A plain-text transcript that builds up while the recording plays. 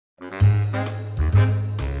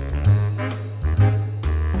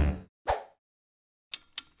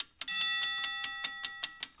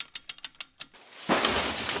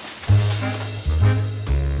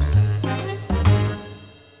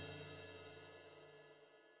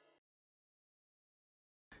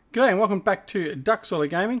G'day and welcome back to DoughBoy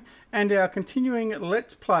Gaming and our continuing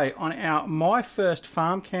Let's Play on our My First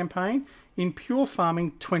Farm campaign in Pure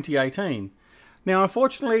Farming 2018. Now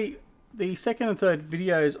unfortunately the second and third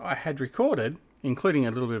videos I had recorded, including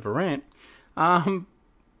a little bit of a rant,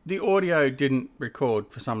 the audio didn't record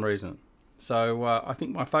for some reason. So I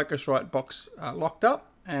think my Focusrite box locked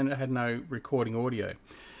up and it had no recording audio.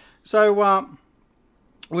 So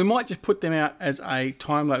we might just put them out as a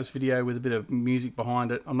time-lapse video with a bit of music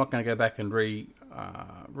behind it. I'm not going to go back and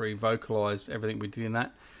re-vocalize everything we did in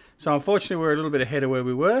that. So unfortunately we're a little bit ahead of where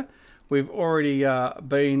we were. We've already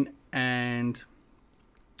been and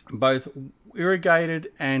both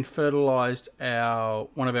irrigated and fertilized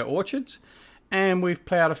one of our orchards, and we've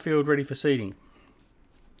ploughed a field ready for seeding.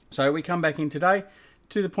 So we come back in today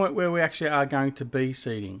to the point where we actually are going to be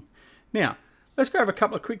seeding. Now let's go over a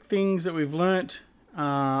couple of quick things that we've learnt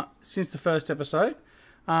since the first episode.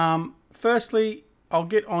 Firstly, I'll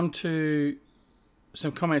get on to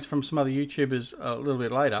some comments from some other YouTubers a little bit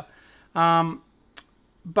later.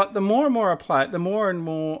 But the more and more I play it, the more and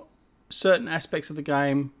more certain aspects of the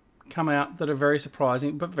game come out that are very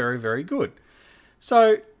surprising, but very, very good.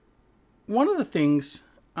 So one of the things,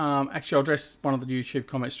 actually I'll address one of the YouTube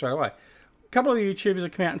comments straight away. A couple of the YouTubers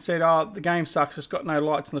have come out and said, oh, the game sucks, it's got no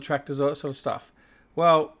lights on the tractors, all that sort of stuff.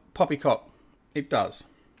 Well, poppycock. It does.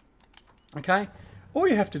 Okay, all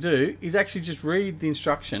you have to do is actually just read the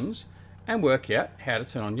instructions and work out how to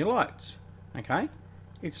turn on your lights. Okay,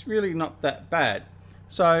 it's really not that bad.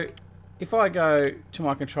 So if I go to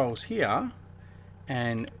my controls here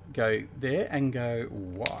and go there and go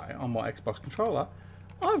Y on my Xbox controller,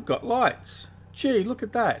 I've got lights. Gee, look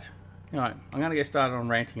at that. You know, I'm going to get started on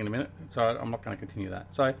ranting in a minute, so I'm not going to continue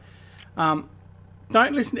that. So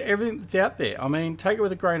don't listen to everything that's out there. I mean, take it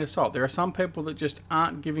with a grain of salt. There are some people that just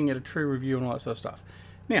aren't giving it a true review and all that sort of stuff.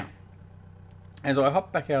 Now, as I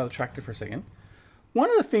hop back out of the tractor for a second, one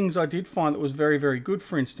of the things I did find that was very, very good,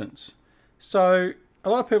 for instance, so a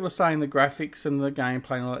lot of people are saying the graphics and the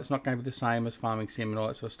gameplay and all that's not going to be the same as Farming Sim and all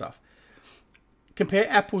that sort of stuff. Compare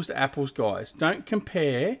apples to apples, guys. Don't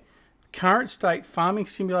compare current state Farming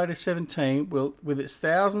Simulator 17 with its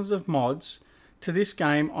thousands of mods to this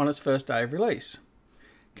game on its first day of release.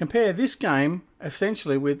 Compare this game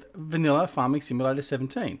essentially with vanilla Farming Simulator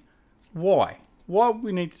 17. Why? Why would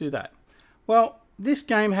we need to do that? Well, this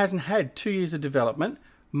game hasn't had 2 years of development,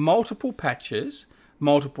 multiple patches,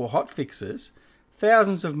 multiple hot fixes,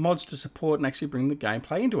 thousands of mods to support and actually bring the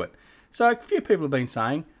gameplay into it. So a few people have been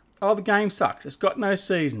saying, oh, the game sucks. It's got no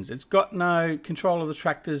seasons. It's got no control of the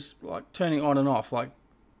tractors, like turning on and off, like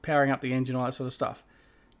powering up the engine, all that sort of stuff.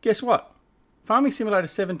 Guess what? Farming Simulator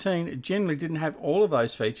 17 generally didn't have all of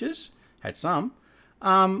those features, had some,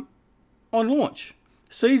 on launch.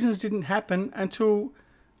 Seasons didn't happen until,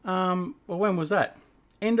 well, when was that?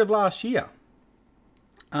 End of last year.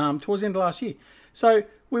 Towards the end of last year. So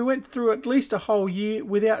we went through at least a whole year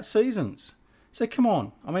without seasons. So come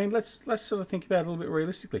on. I mean, let's sort of think about it a little bit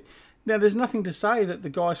realistically. Now, there's nothing to say that the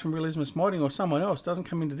guys from Realismus Modding or someone else doesn't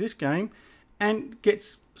come into this game and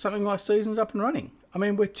gets something like seasons up and running. I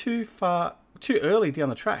mean, we're too early down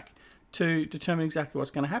the track to determine exactly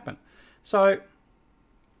what's going to happen. So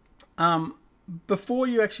before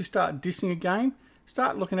you actually start dissing a game,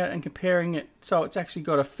 start looking at it and comparing it so it's actually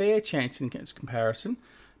got a fair chance in its comparison,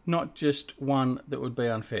 not just one that would be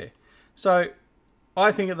unfair. So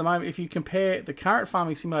I think at the moment, if you compare the current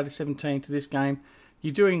Farming Simulator 17 to this game,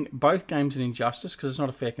 you're doing both games an injustice because it's not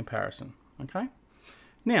a fair comparison. Okay.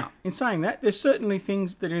 Now, in saying that, there's certainly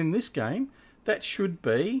things that are in this game that should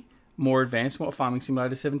be more advanced than what Farming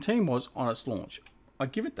Simulator 17 was on its launch. I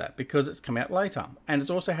give it that because it's come out later. And it's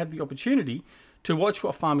also had the opportunity to watch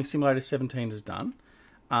what Farming Simulator 17 has done,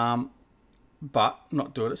 but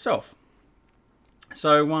not do it itself.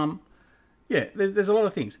 So, yeah, there's a lot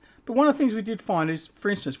of things. But one of the things we did find is, for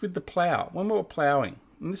instance, with the plough, when we were ploughing,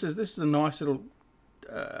 and this is a nice little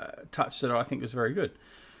touch that I think was very good.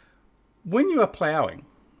 When you are ploughing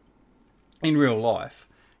in real life,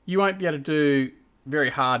 you won't be able to do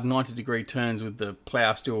very hard 90-degree turns with the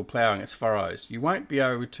plough still ploughing its furrows. You won't be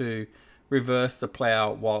able to reverse the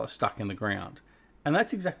plough while it's stuck in the ground. And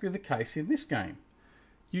that's exactly the case in this game.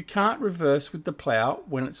 You can't reverse with the plough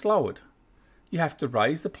when it's lowered. You have to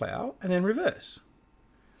raise the plough and then reverse.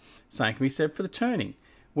 Same can be said for the turning.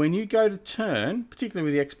 When you go to turn,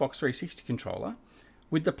 particularly with the Xbox 360 controller,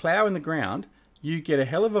 with the plough in the ground, you get a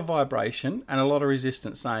hell of a vibration and a lot of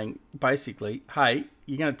resistance saying, basically, hey,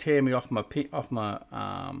 you're going to tear me off my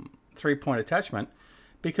 3-point attachment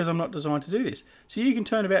because I'm not designed to do this. So you can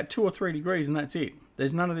turn about 2 or 3 degrees and that's it.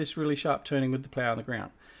 There's none of this really sharp turning with the plough on the ground.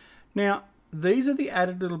 Now, these are the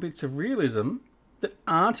added little bits of realism that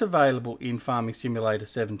aren't available in Farming Simulator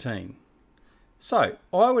 17. So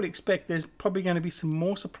I would expect there's probably going to be some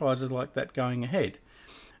more surprises like that going ahead.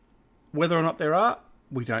 Whether or not there are,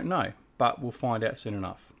 we don't know, but we'll find out soon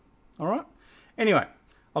enough. All right. Anyway,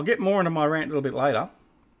 I'll get more into my rant a little bit later,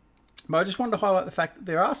 but I just wanted to highlight the fact that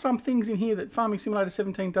there are some things in here that Farming Simulator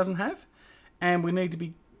 17 doesn't have, and we need to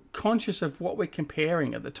be conscious of what we're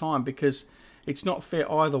comparing at the time, because it's not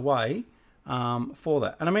fair either way for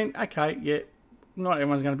that. And I mean, okay, yeah, not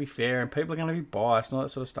everyone's going to be fair, and people are going to be biased and all that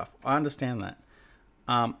sort of stuff. I understand that.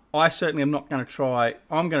 I certainly am not going to try.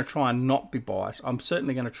 I'm going to try and not be biased. I'm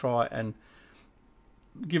certainly going to try and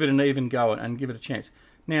give it an even go and give it a chance.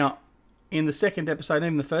 Now, in the second episode,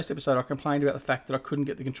 even the first episode, I complained about the fact that I couldn't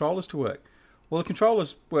get the controllers to work. Well, the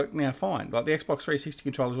controllers work now fine. Like the Xbox 360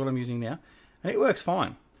 controller is what I'm using now, and it works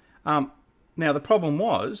fine. Now, the problem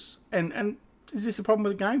was, and is this a problem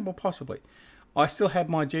with the game? Well, possibly. I still had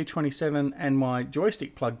my G27 and my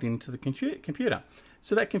joystick plugged into the computer,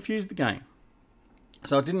 so that confused the game.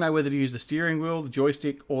 So I didn't know whether to use the steering wheel, the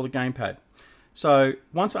joystick, or the gamepad. So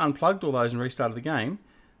once I unplugged all those and restarted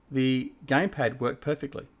the gamepad worked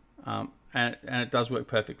perfectly, and it does work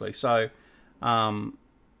perfectly. So,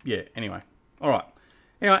 yeah. Anyway, all right.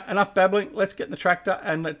 Anyway, enough babbling. Let's get in the tractor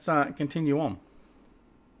and let's continue on.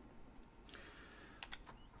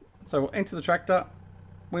 So we'll enter the tractor.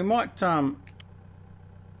 We might turn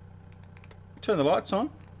the lights on.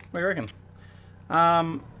 What do you reckon?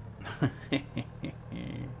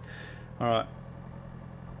 Alright.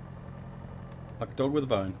 Like a dog with a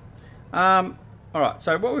bone. Alright,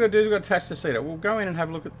 so what we're going to do is we're going to attach the seeder. We'll go in and have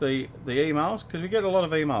a look at the emails, because we get a lot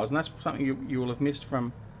of emails, and that's something you will have missed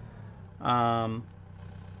from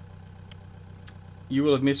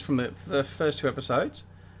the first two episodes.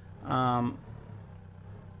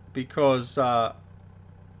 Because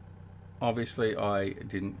obviously I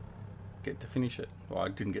didn't get to finish it, or I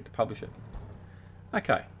didn't get to publish it.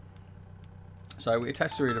 Okay, so we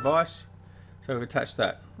attach the rear device, so we've attached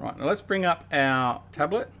that. Right, now let's bring up our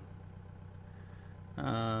tablet.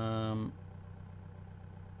 Now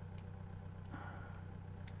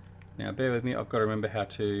bear with me, I've got to remember how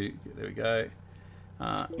to, there we go,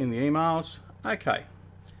 in the emails. Okay,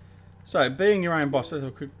 so being your own boss, let's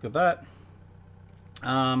have a quick look at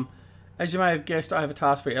that. As you may have guessed, I have a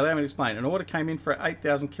task for you. Allow me to explain. An order came in for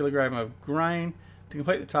 8,000 kilogram of grain. To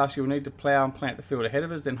complete the task, you will need to plough and plant the field ahead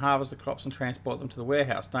of us, then harvest the crops and transport them to the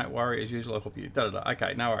warehouse. Don't worry, as usual, I'll help you. Da, da, da.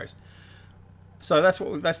 Okay, no worries. So that's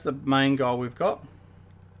that's the main goal we've got.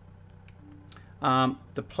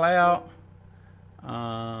 The plough.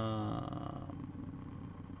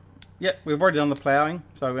 Yep, we've already done the ploughing,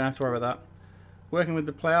 so we don't have to worry about that. Working with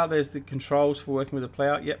the plough, there's the controls for working with the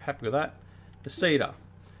plough. Yep, happy with that. The seeder.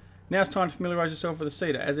 Now it's time to familiarise yourself with the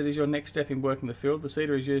seeder, as it is your next step in working the field. The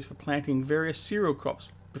seeder is used for planting various cereal crops.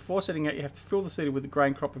 Before setting out, you have to fill the seeder with the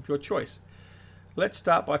grain crop of your choice. Let's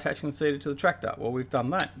start by attaching the seeder to the tractor. Well, we've done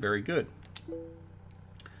that. Very good.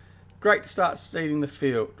 Great to start seeding the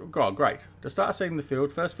field. Oh, great. To start seeding the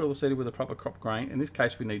field, first fill the seeder with the proper crop grain. In this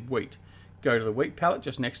case, we need wheat. Go to the wheat pallet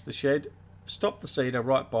just next to the shed. Stop the seeder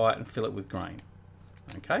right by it and fill it with grain.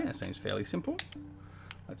 Okay, that seems fairly simple.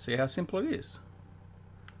 Let's see how simple it is.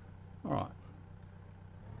 Alright.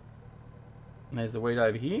 There's the wheat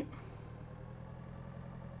over here.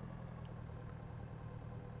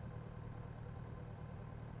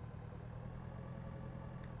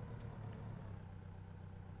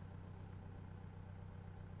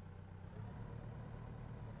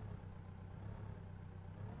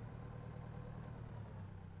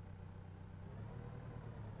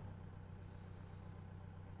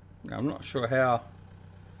 Now, I'm not sure how.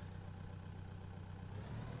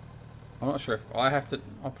 I'm not sure if I have to.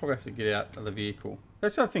 I'll probably have to get out of the vehicle.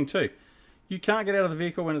 That's the other thing too. You can't get out of the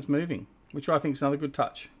vehicle when it's moving, which I think is another good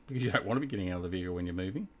touch, because you don't want to be getting out of the vehicle when you're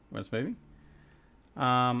moving, when it's moving.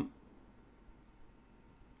 Now,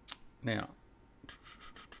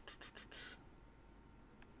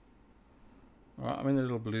 all right, I'm in the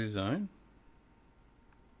little blue zone.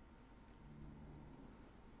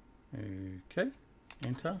 Okay,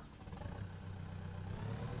 enter.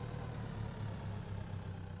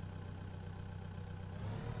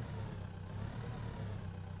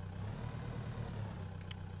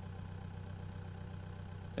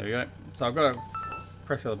 There we go. So I've got to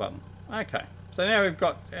press the other button. Okay. So now we've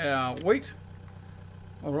got our wheat.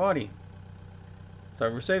 Alrighty. So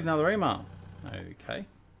I've received another email. Okay.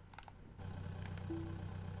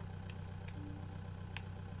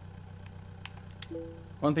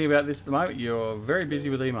 One thing about this at the moment, you're very busy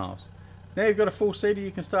with emails. Now you've got a full seeder, you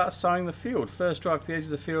can start sowing the field. First drive to the edge of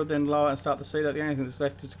the field, then lower and start the seeder. The only thing that's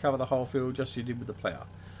left is to cover the whole field just as you did with the plough.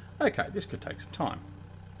 Okay, this could take some time.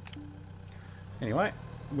 Anyway,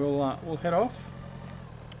 we'll head off.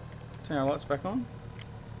 Turn our lights back on.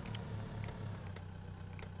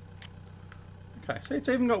 Okay, see, it's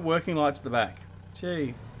even got working lights at the back.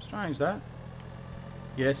 Gee, strange that.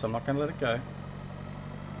 Yes, I'm not going to let it go.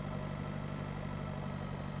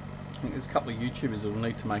 I think there's a couple of YouTubers that will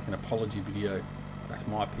need to make an apology video. That's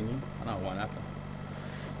my opinion. I know it won't happen.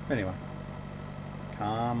 Anyway,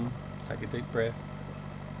 calm, take a deep breath.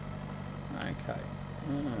 Okay.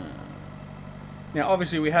 Now,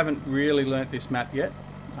 obviously, we haven't really learnt this map yet.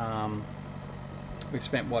 We've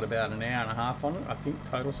spent, what, about an hour and a half on it, I think,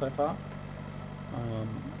 total so far.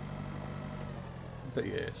 But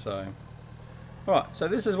yeah, so... Alright, so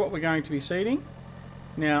this is what we're going to be seeding.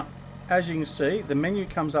 Now, as you can see, the menu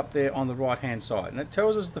comes up there on the right-hand side, and it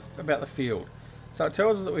tells us about the field. So it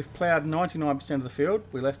tells us that we've ploughed 99% of the field.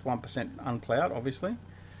 We left 1% unploughed, obviously.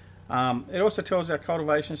 It also tells our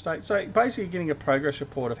cultivation state. So basically getting a progress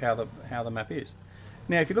report of how the map is.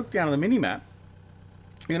 Now, if you look down on the mini-map,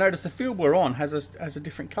 you'll notice the field we're on has a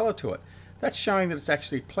different colour to it. That's showing that it's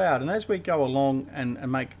actually ploughed, and as we go along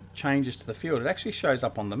and make changes to the field, it actually shows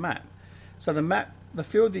up on the map. So the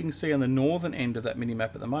field you can see on the northern end of that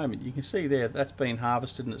mini-map at the moment, you can see there that's been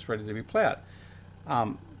harvested and it's ready to be ploughed.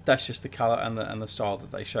 That's just the colour and the style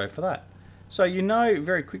that they show for that. So you know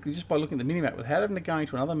very quickly just by looking at the mini-map without having to go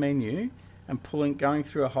into another menu and going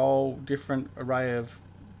through a whole different array of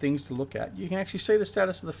things to look at, you can actually see the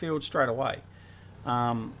status of the field straight away.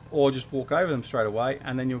 Or just walk over them straight away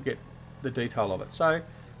and then you'll get the detail of it. So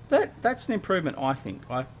that's an improvement, I think.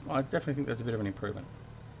 I definitely think that's a bit of an improvement.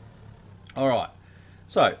 Alright,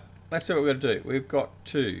 so let's see what we've got to do. We've got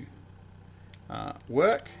to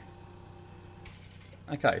work.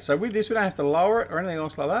 Okay, so with this we don't have to lower it or anything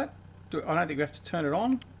else like that. I don't think we have to turn it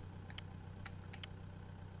on.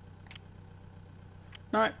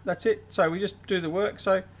 No, that's it. So we just do the work.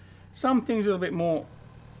 So some things are a little bit more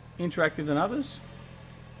interactive than others.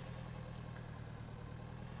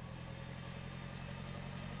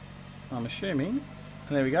 I'm assuming.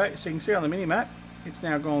 And there we go. So you can see on the mini-map, it's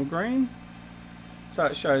now gone green. So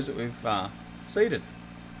it shows that we've seeded.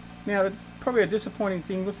 Now, probably a disappointing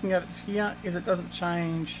thing looking at it here is it doesn't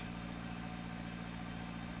change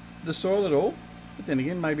the soil at all. But then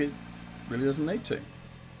again, maybe it really doesn't need to.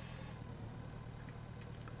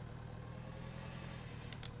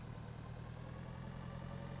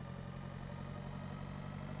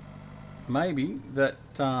 Maybe that...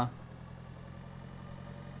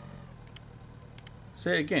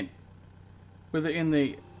 see again, with it in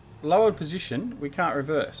the lowered position, we can't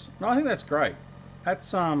reverse. No, I think that's great.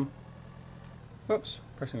 That's whoops,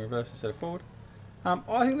 pressing reverse instead of forward.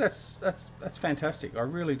 I think that's fantastic. I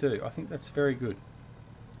really do. I think that's very good.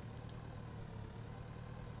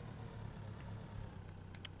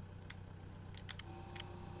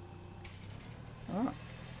 All right.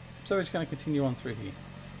 So we're just going to continue on through here.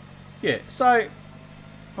 Yeah. So,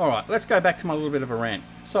 all right. Let's go back to my little bit of a rant.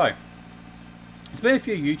 So, there's been a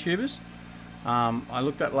few YouTubers I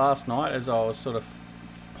looked at last night as I was sort of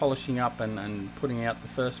polishing up and putting out the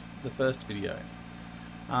first video.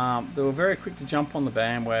 They were very quick to jump on the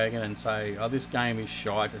bandwagon and say, oh, this game is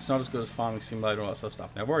shite, it's not as good as Farming Simulator, all that sort of stuff.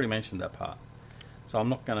 Now, I've already mentioned that part, so I'm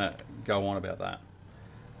not going to go on about that.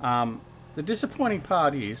 The disappointing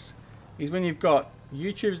part is when you've got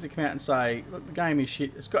YouTubers that come out and say, look, the game is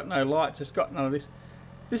shit, it's got no lights, it's got none of this.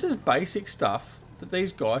 This is basic stuff that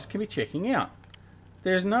these guys can be checking out.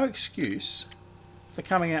 There's no excuse for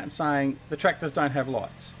coming out and saying the tractors don't have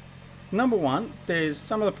lights. Number one, there's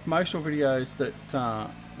some of the promotional videos that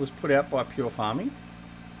was put out by Pure Farming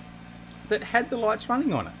that had the lights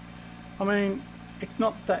running on it. I mean, it's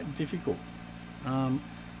not that difficult. Now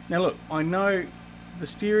look, I know the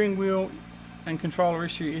steering wheel and controller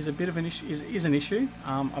issue is a bit of an issue. Is an issue.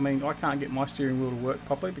 I mean, I can't get my steering wheel to work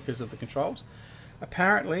properly because of the controls.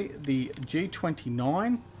 Apparently, the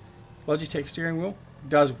G29 Logitech steering wheel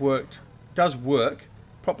does work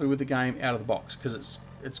properly with the game out of the box because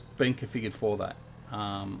it's been configured for that.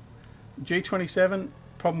 G27,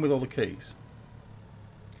 problem with all the keys,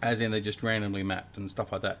 as in they're just randomly mapped and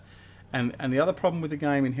stuff like that. And the other problem with the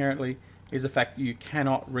game inherently is the fact that you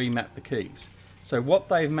cannot remap the keys. So what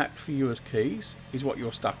they've mapped for you as keys is what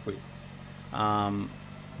you're stuck with.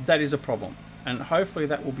 That is a problem, and hopefully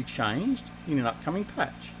that will be changed in an upcoming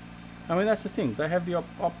patch. I mean, that's the thing. They have the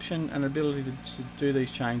option and ability to do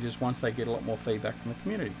these changes once they get a lot more feedback from the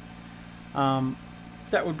community.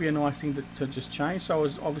 That would be a nice thing to just change. So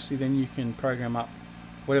as obviously then you can program up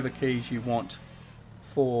whatever keys you want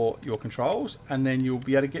for your controls, and then you'll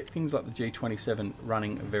be able to get things like the G27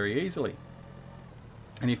 running very easily.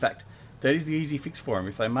 And in fact, that is the easy fix for them.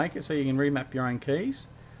 If they make it so you can remap your own keys,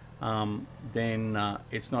 then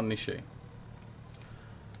it's not an issue.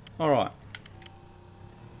 Alright.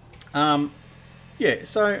 Yeah,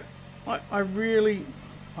 so I really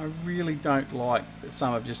don't like that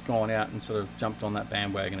some have just gone out and sort of jumped on that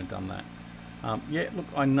bandwagon and done that. Yeah, look,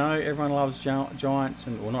 I know everyone loves Giants,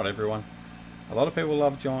 and well, not everyone. A lot of people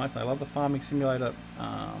love Giants. They love the farming simulator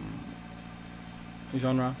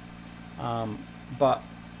genre. But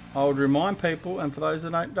I would remind people, and for those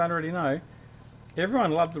that don't already know,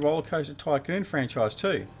 everyone loved the Roller Coaster Tycoon franchise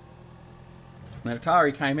too. When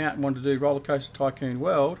Atari came out and wanted to do Roller Coaster Tycoon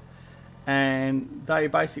World, and they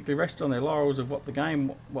basically rested on their laurels of what the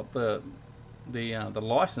game, what the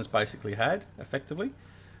license basically had, effectively.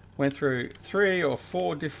 Went through 3 or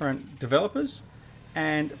 4 different developers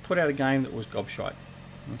and put out a game that was gobshite.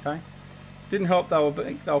 Okay, didn't help they were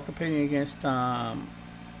competing against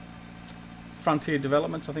Frontier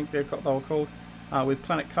Developments, I think they were called, with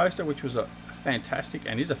Planet Coaster, which was a fantastic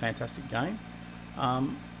and is a fantastic game.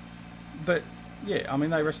 But yeah, I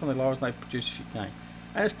mean, they rest on their laurels and they produce a shit game.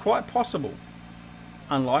 And it's quite possible,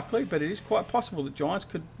 unlikely, but it is quite possible that Giants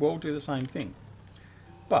could well do the same thing.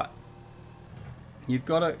 But you've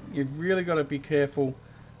really got to be careful,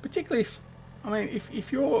 particularly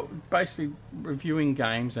if you're basically reviewing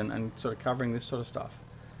games and sort of covering this sort of stuff.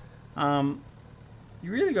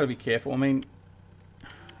 You really got to be careful. I mean,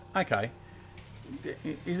 okay,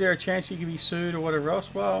 is there a chance you could be sued or whatever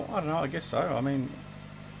else? Well, I don't know. I guess so. I mean,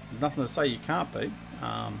 there's nothing to say you can't be.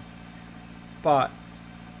 But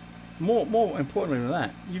more importantly than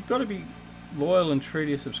that, you've got to be loyal and true to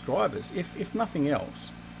your subscribers, if nothing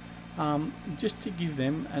else, just to give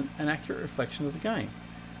them an accurate reflection of the game.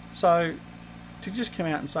 So to just come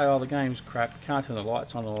out and say, oh, the game's crap, you can't turn the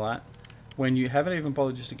lights on and all that, when you haven't even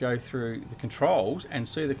bothered just to go through the controls and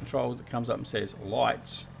see the controls that comes up and says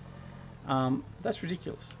lights, that's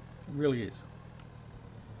ridiculous. It really is.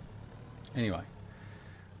 Anyway,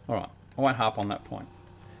 alright, I won't harp on that point.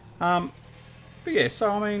 But yeah, so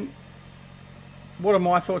I mean, what are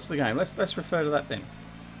my thoughts of the game? Let's refer to that then.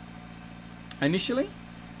 Initially,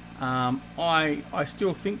 I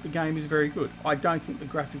still think the game is very good. I don't think the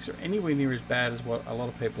graphics are anywhere near as bad as what a lot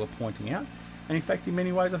of people are pointing out. And in fact, in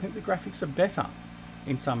many ways, I think the graphics are better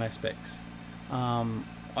in some aspects.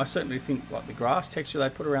 I certainly think like the grass texture they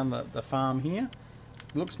put around the farm here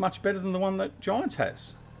looks much better than the one that Giants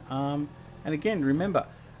has. And again, remember,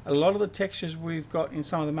 a lot of the textures we've got in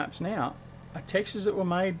some of the maps now are textures that were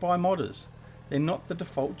made by modders. They're not the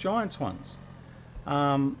default Giants ones.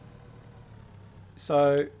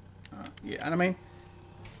 Yeah, and I mean,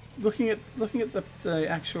 looking at the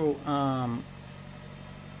actual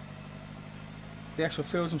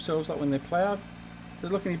fields themselves, like when they're ploughed, does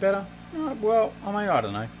it look any better? Well, I mean, I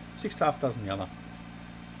don't know. 6 to half dozen the other. At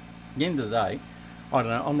the end of the day, I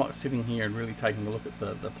don't know. I'm not sitting here and really taking a look at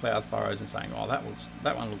the ploughed furrows and saying, oh, that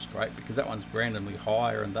one looks great because that one's randomly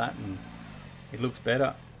higher and it looks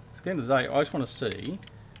better. At the end of the day, I just want to see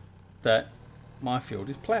that my field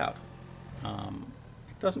is ploughed.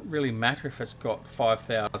 It doesn't really matter if it's got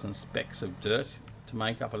 5,000 specks of dirt to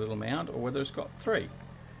make up a little mound or whether it's got 3.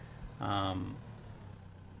 I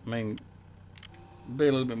mean, be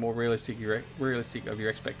a little bit more realistic of your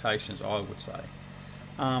expectations, I would say.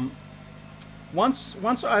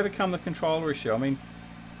 Once I overcome the controller issue, I mean,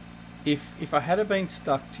 if I had been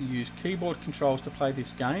stuck to use keyboard controls to play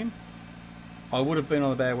this game, I would have been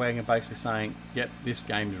on the bandwagon basically saying, yep, this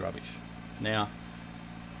game is rubbish. Now,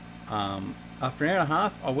 after an hour and a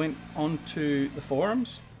half, I went onto the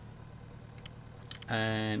forums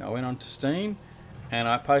and I went onto Steam and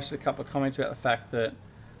I posted a couple of comments about the fact that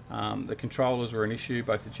the controllers were an issue,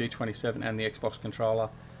 both the G27 and the Xbox controller.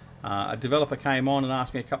 A developer came on and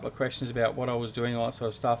asked me a couple of questions about what I was doing, all that sort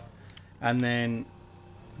of stuff, and then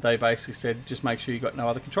they basically said, just make sure you've got no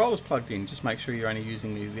other controllers plugged in, just make sure you're only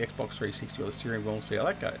using the Xbox 360 or the steering wheel and see how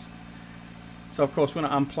that goes. So of course when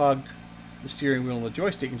I unplugged the steering wheel and the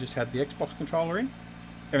joystick and just had the Xbox controller in,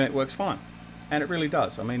 everything works fine. And it really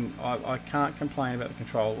does. I mean, I can't complain about the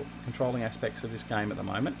controlling aspects of this game at the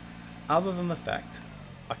moment, other than the fact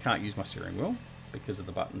I can't use my steering wheel because of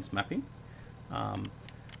the buttons mapping.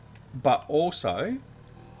 But also,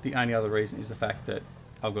 the only other reason is the fact that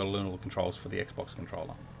I've got to learn all the controls for the Xbox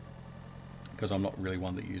controller, because I'm not really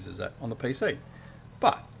one that uses that on the PC.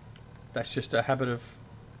 But that's just a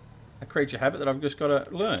creature habit that I've just got to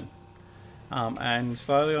learn. And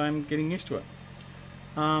slowly I'm getting used to it.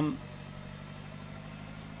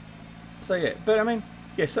 So yeah, but I mean,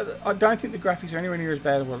 yeah, so I don't think the graphics are anywhere near as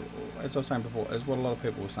bad as I was saying before, as what a lot of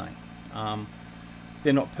people were saying.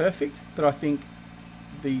 They're not perfect, but I think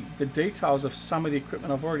the details of some of the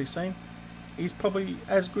equipment I've already seen is probably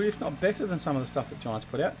as good, if not better, than some of the stuff that Giants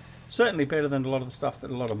put out. Certainly better than a lot of the stuff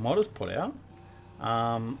that a lot of modders put out,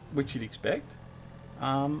 which you'd expect.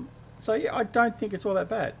 So yeah, I don't think it's all that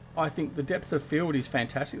bad. I think the depth of field is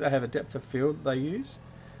fantastic. They have a depth of field that they use.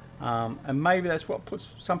 And maybe that's what puts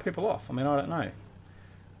some people off. I mean, I don't know.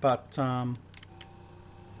 But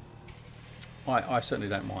I certainly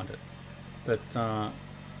don't mind it. But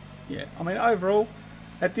yeah, I mean, overall,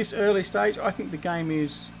 at this early stage, I think the game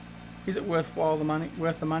is it worthwhile the money?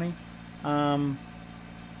 Worth the money?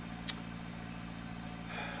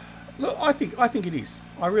 Look, I think it is.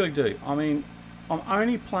 I really do. I mean, I'm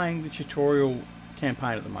only playing the tutorial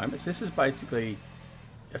campaign at the moment. So this is basically,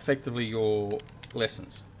 effectively, your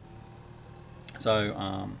lessons.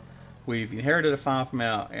 So we've inherited a farm from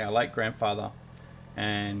our late grandfather,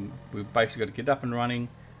 and we've basically got to get up and running,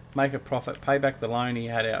 make a profit, pay back the loan he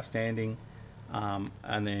had outstanding, and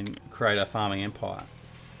then create a farming empire.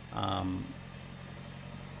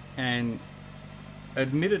 And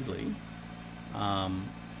admittedly,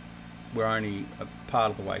 we're only a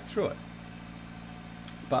part of the way through it.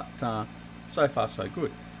 But so far so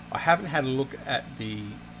good. I haven't had a look at the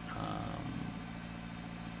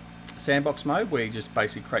sandbox mode, where you just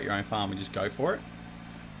basically create your own farm and just go for it.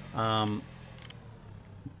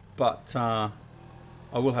 But I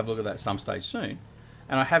will have a look at that at some stage soon.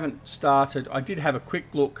 And I haven't started. I did have a quick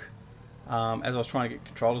look as I was trying to get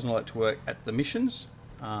controllers and all that to work at the missions,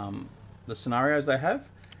 the scenarios they have,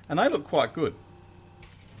 and they look quite good.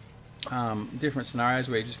 Different scenarios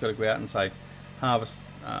where you just got to go out and say harvest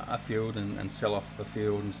a field and sell off the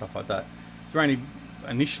field and stuff like that. They're only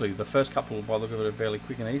initially, the first couple by the look of it are fairly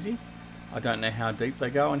quick and easy. I don't know how deep they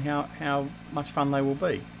go and how much fun they will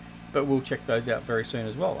be, but we'll check those out very soon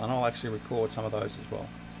as well, and I'll actually record some of those as well.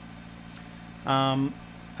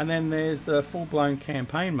 And then there's the full-blown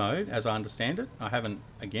campaign mode, as I understand it. I haven't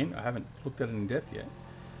looked at it in depth yet,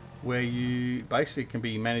 where you basically can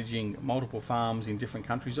be managing multiple farms in different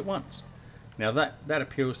countries at once. Now that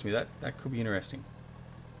appeals to me. That could be interesting.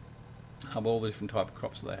 All the different type of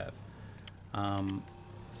crops that they have.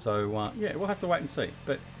 So yeah, we'll have to wait and see.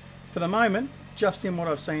 But for the moment, just in what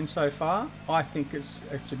I've seen so far, I think it's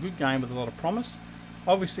a good game with a lot of promise.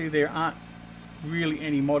 Obviously, there aren't really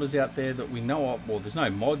any modders out there that we know of. Well, there's no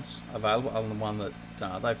mods available other than one that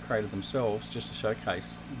they've created themselves just to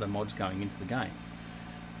showcase the mods going into the game.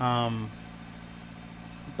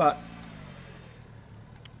 But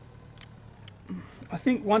I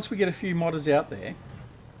think once we get a few modders out there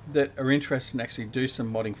that are interested in actually do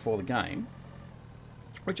some modding for the game,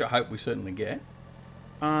 which I hope we certainly get,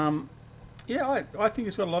 yeah, I think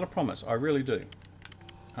it's got a lot of promise. I really do.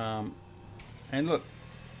 And look,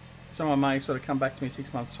 someone may sort of come back to me in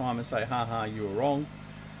 6 months' time and say, haha, you were wrong.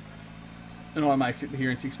 And I may sit here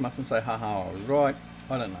in 6 months and say, haha, I was right.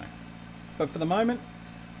 I don't know. But for the moment,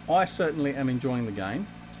 I certainly am enjoying the game.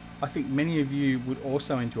 I think many of you would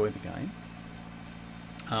also enjoy the game.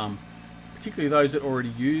 Particularly those that already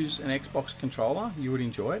use an Xbox controller, you would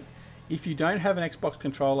enjoy it. If you don't have an Xbox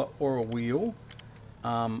controller or a wheel,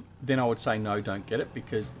 then I would say no, don't get it,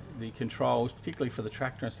 because the controls, particularly for the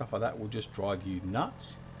tractor and stuff like that, will just drive you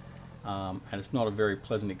nuts. And it's not a very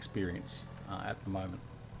pleasant experience at the moment.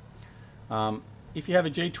 If you have a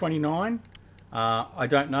G29, I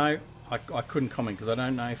don't know. I couldn't comment because I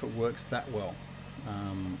don't know if it works that well.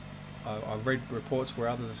 I've read reports where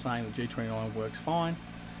others are saying the G29 works fine,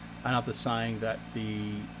 and others saying that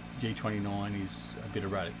the G29 is a bit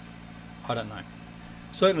erratic. I don't know.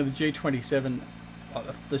 Certainly the G27,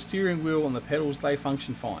 the steering wheel and the pedals, they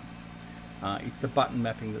function fine. It's the button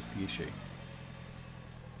mapping that's the issue.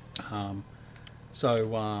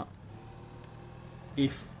 So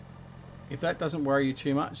if that doesn't worry you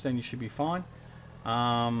too much, then you should be fine.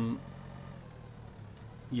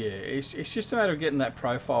 Yeah, it's just a matter of getting that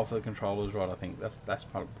profile for the controllers right. I think that's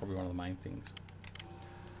probably one of the main things.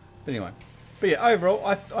 But anyway, yeah, overall,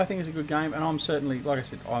 I think it's a good game, and I'm certainly, like I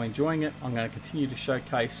said, I'm enjoying it. I'm going to continue to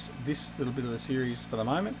showcase this little bit of the series for the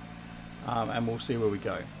moment, and we'll see where we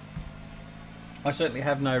go. I certainly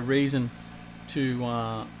have no reason to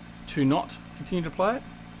not continue to play it,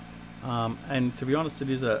 and to be honest,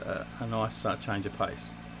 it is a nice change of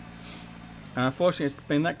pace. And unfortunately, it's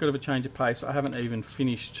been that good of a change of pace, I haven't even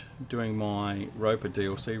finished doing my Roper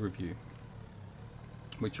DLC review,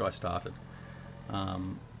 which I started.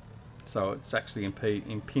 So it's actually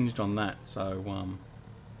impinged on that. So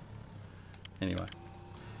anyway,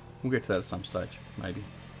 we'll get to that at some stage, maybe.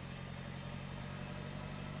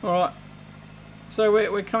 All right. So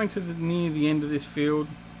we're coming to near the end of this field.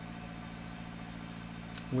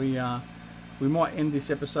 We might end this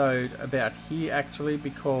episode about here actually,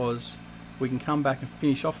 because we can come back and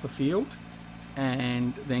finish off the field,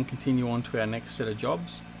 and then continue on to our next set of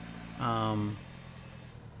jobs. I've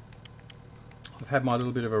had my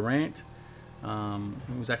little bit of a rant.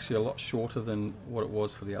 It was actually a lot shorter than what it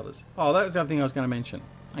was for the others. Oh, that was the other thing I was going to mention.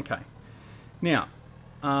 Okay. Now,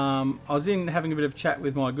 I was having a bit of chat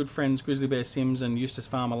with my good friends Grizzly Bear Sims and Eustace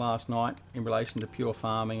Pharmer last night in relation to pure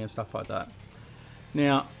farming and stuff like that.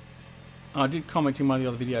 Now, I did comment in one of the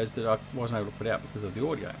other videos that I wasn't able to put out because of the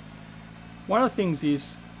audio. One of the things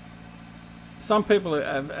is, some people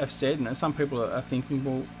have said, and some people are thinking,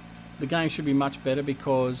 well, the game should be much better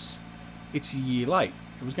because it's a year late.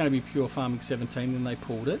 It was going to be Pure Farming 17, then they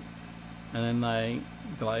pulled it, and then they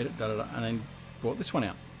delayed it, and then brought this one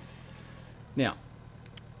out. Now,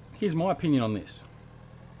 here's my opinion on this.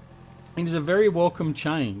 It is a very welcome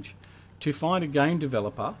change to find a game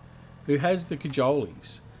developer who has the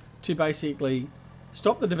cajoles to basically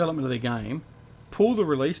stop the development of their game, pull the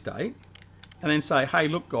release date, and then say, hey,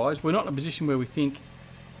 look guys, we're not in a position where we think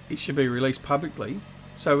it should be released publicly,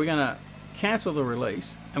 so we're going to cancel the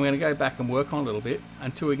release and we're going to go back and work on it a little bit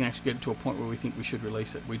until we can actually get to a point where we think we should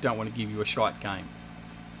release it. We don't want to give you a shite game.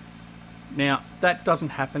 Now, that doesn't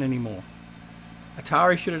happen anymore.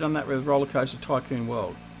 Atari should have done that with Roller Coaster Tycoon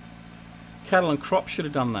World. Cattle and Crop should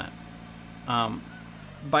have done that.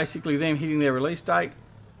 Basically them hitting their release date,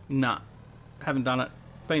 nah, haven't done it,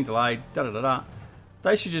 been delayed,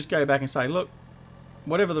 They should just go back and say, look,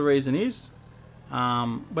 whatever the reason is,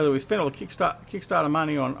 whether we spend all the Kickstarter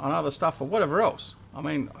money on other stuff or whatever else, I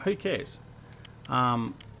mean, who cares?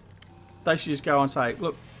 They should just go and say,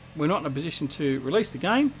 look, we're not in a position to release the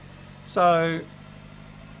game, so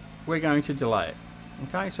we're going to delay it.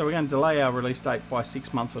 Okay, so we're going to delay our release date by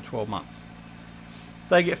 6 months or 12 months.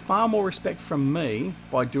 They get far more respect from me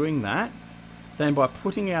by doing that than by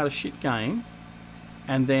putting out a shit game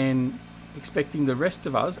and then expecting the rest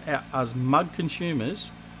of us, as mug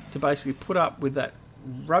consumers, to basically put up with that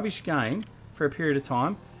rubbish game for a period of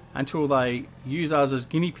time until they use us as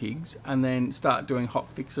guinea pigs and then start doing hot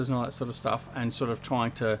fixes and all that sort of stuff and sort of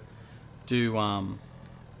trying to do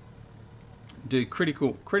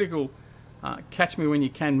critical catch me when you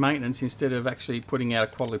can maintenance instead of actually putting out a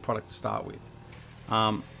quality product to start with.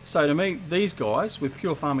 So to me, these guys with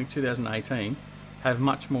Pure Farming 2018 have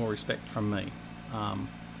much more respect from me.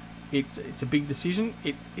 It's a big decision.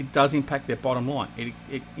 It does impact their bottom line.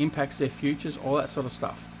 It impacts their futures, all that sort of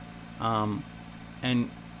stuff. And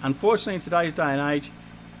unfortunately, in today's day and age,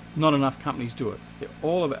 not enough companies do it. They're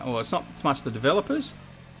all about. Well, it's not so much the developers;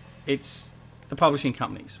 it's the publishing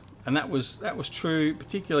companies, and that was true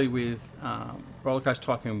particularly with Roller Coaster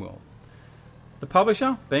Tycoon World. The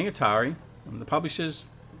publisher, being Atari, and the publishers,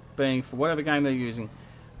 being for whatever game they're using,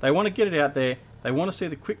 they want to get it out there. They want to see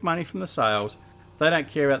the quick money from the sales. They don't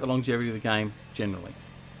care about the longevity of the game generally.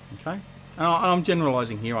 Okay? And I'm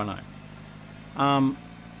generalising here, I know.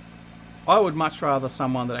 I would much rather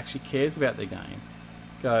someone that actually cares about their game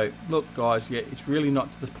go, look guys, yeah, it's really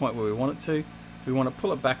not to the point where we want it to. We want to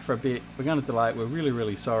pull it back for a bit. We're going to delay it. We're really,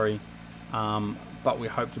 really sorry. But we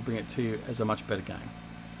hope to bring it to you as a much better game.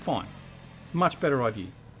 Fine. Much better idea.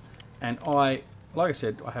 And like I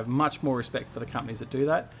said, I have much more respect for the companies that do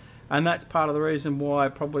that. And that's part of the reason why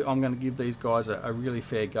probably I'm going to give these guys a really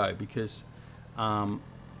fair go, because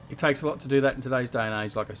it takes a lot to do that in today's day and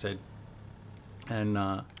age, like I said. And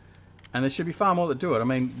there should be far more that do it. I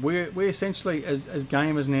mean, we essentially, as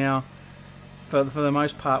gamers now, for the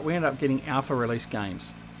most part, we end up getting alpha release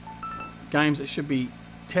games. Games that should be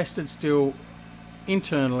tested still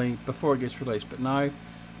internally before it gets released. But no,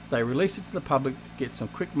 they release it to the public to get some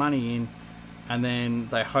quick money in, and then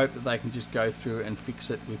they hope that they can just go through and fix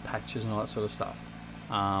it with patches and all that sort of stuff.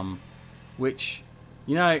 Which,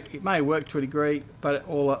 you know, it may work to a degree, but it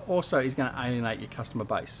also is going to alienate your customer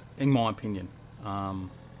base, in my opinion,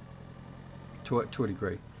 to a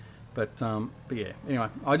degree. But yeah, anyway,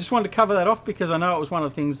 I just wanted to cover that off because I know it was one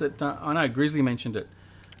of the things that I know Grizzly mentioned it.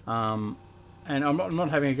 And I'm not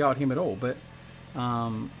having a go at him at all, but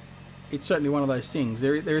it's certainly one of those things.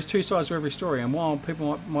 There is two sides to every story, and while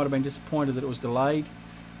people might have been disappointed that it was delayed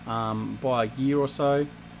by a year or so,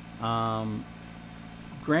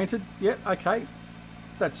 granted, yeah, okay,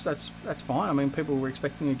 that's fine. I mean, people were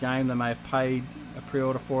expecting a game. They may have paid a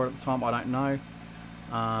pre-order for it at the time. I don't know.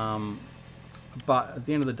 But at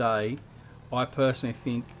the end of the day, I personally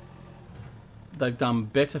think they've done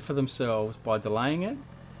better for themselves by delaying it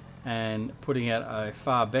and putting out a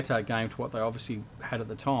far better game to what they obviously had at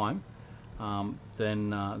the time than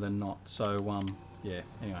not. So yeah,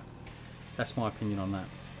 anyway, that's my opinion on that.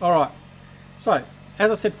 Alright, so as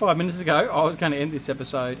I said 5 minutes ago, I was going to end this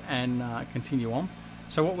episode and continue on.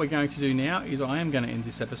 So what we're going to do now is I am going to end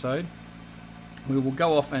this episode we will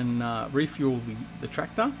go off and refuel the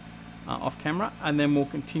tractor off camera, and then we'll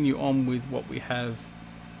continue on with what we have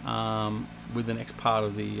with the next part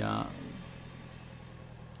of the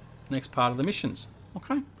missions.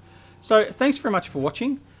 Okay, so thanks very much for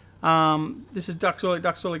watching. This is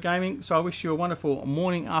Ducksoiler Gaming. So I wish you a wonderful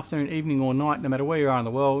morning, afternoon, evening, or night, no matter where you are in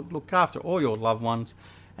the world. Look after all your loved ones,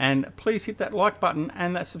 and please hit that like button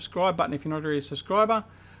and that subscribe button if you're not already a subscriber.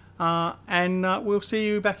 And we'll see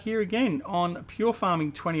you back here again on Pure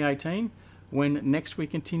Farming 2018, when next we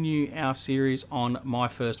continue our series on My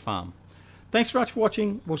First Farm. Thanks very much for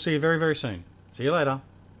watching. We'll see you very, very soon. See you later.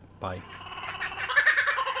 Bye.